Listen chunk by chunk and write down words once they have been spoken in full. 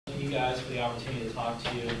guys for the opportunity to talk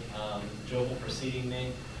to you. Joel preceding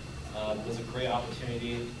me was a great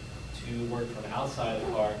opportunity to work from outside of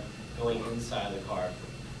the car, going inside the car.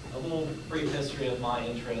 A little brief history of my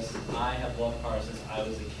interests. I have loved cars since I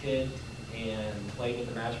was a kid and played with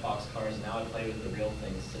the Matchbox cars, and now I play with the real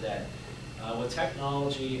things today. With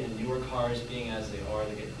technology and newer cars being as they are,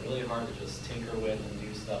 they get really hard to just tinker with and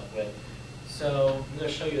do stuff with. So I'm going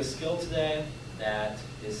to show you a skill today that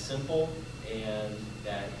is simple and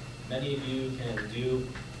that many of you can do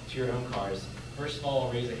to your own cars. First of all,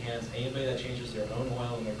 I'll raise your hands. Anybody that changes their own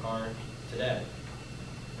oil in their car today?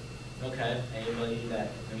 Okay. Anybody that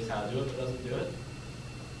knows how to do it but doesn't do it?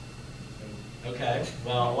 Okay.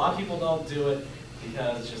 Well, a lot of people don't do it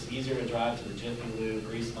because it's just easier to drive to the Jiffy Lube,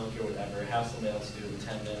 Grease Monkey, or whatever, have somebody else do it in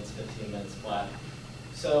 10 minutes, 15 minutes flat.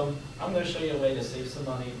 So I'm going to show you a way to save some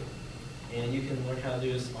money, and you can learn how to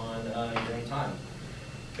do this on your own time.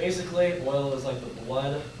 Basically, oil is like the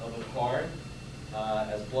blood of a car,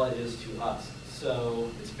 as blood is to us. So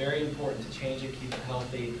it's very important to change it, keep it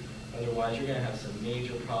healthy, otherwise you're going to have some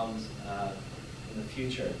major problems in the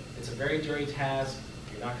future. It's a very dirty task.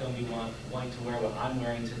 You're not going to be wanting to wear what I'm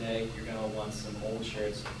wearing today. You're going to want some old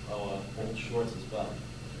shirts, old shorts as well.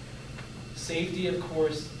 Safety, of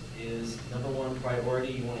course, is #1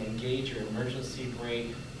 priority. You want to engage your emergency brake.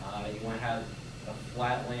 You want to have a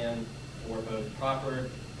flat land for both proper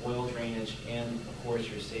oil drainage and, of course,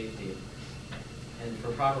 your safety, and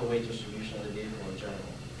for proper weight distribution of the vehicle in general.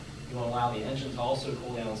 You want to allow the engine to also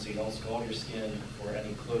cool down so you don't scald your skin for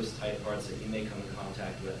any close, tight parts that you may come in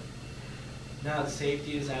contact with. Now that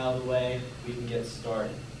safety is out of the way, we can get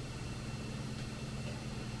started.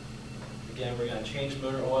 Again, we're going to change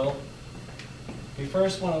motor oil. We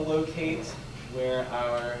first want to locate where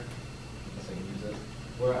our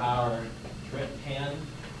drip pan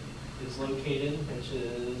is located,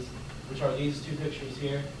 which are these two pictures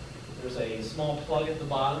here. There's a small plug at the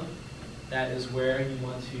bottom. That is where you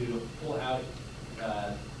want to pull out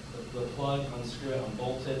the plug, unscrew it,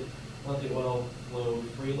 unbolt it, let the oil flow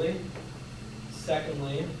freely.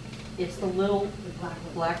 Secondly, it's the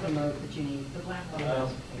black remote that you need. The black remote.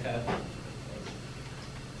 Okay.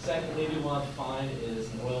 Secondly, we want to find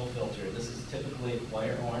is an oil filter. This is typically white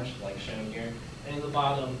or orange, like shown here. And in the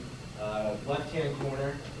bottom left-hand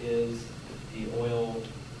corner is the oil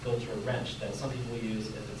filter wrench that some people use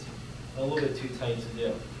if it's a little bit too tight to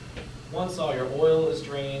do. Once all your oil is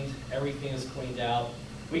drained, everything is cleaned out,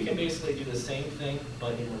 we can basically do the same thing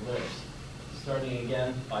but in reverse. Starting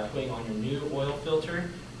again by putting on your new oil filter,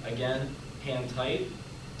 again, hand tight,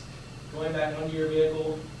 going back under your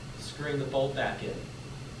vehicle, screwing the bolt back in.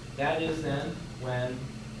 That is then when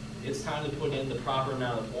it's time to put in the proper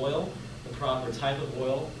amount of oil, the proper type of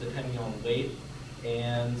oil, depending on weight,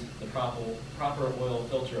 and the proper oil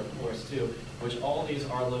filter, of course, too, which all these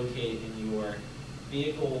are located in your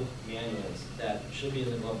vehicle manuals that should be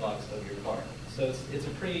in the glove box of your car. So it's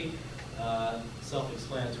a pretty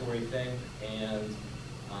self-explanatory thing, and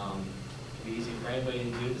it'll be easy for anybody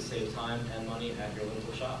to do to save time and money at your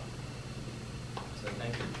local shop. So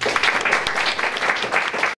thank you.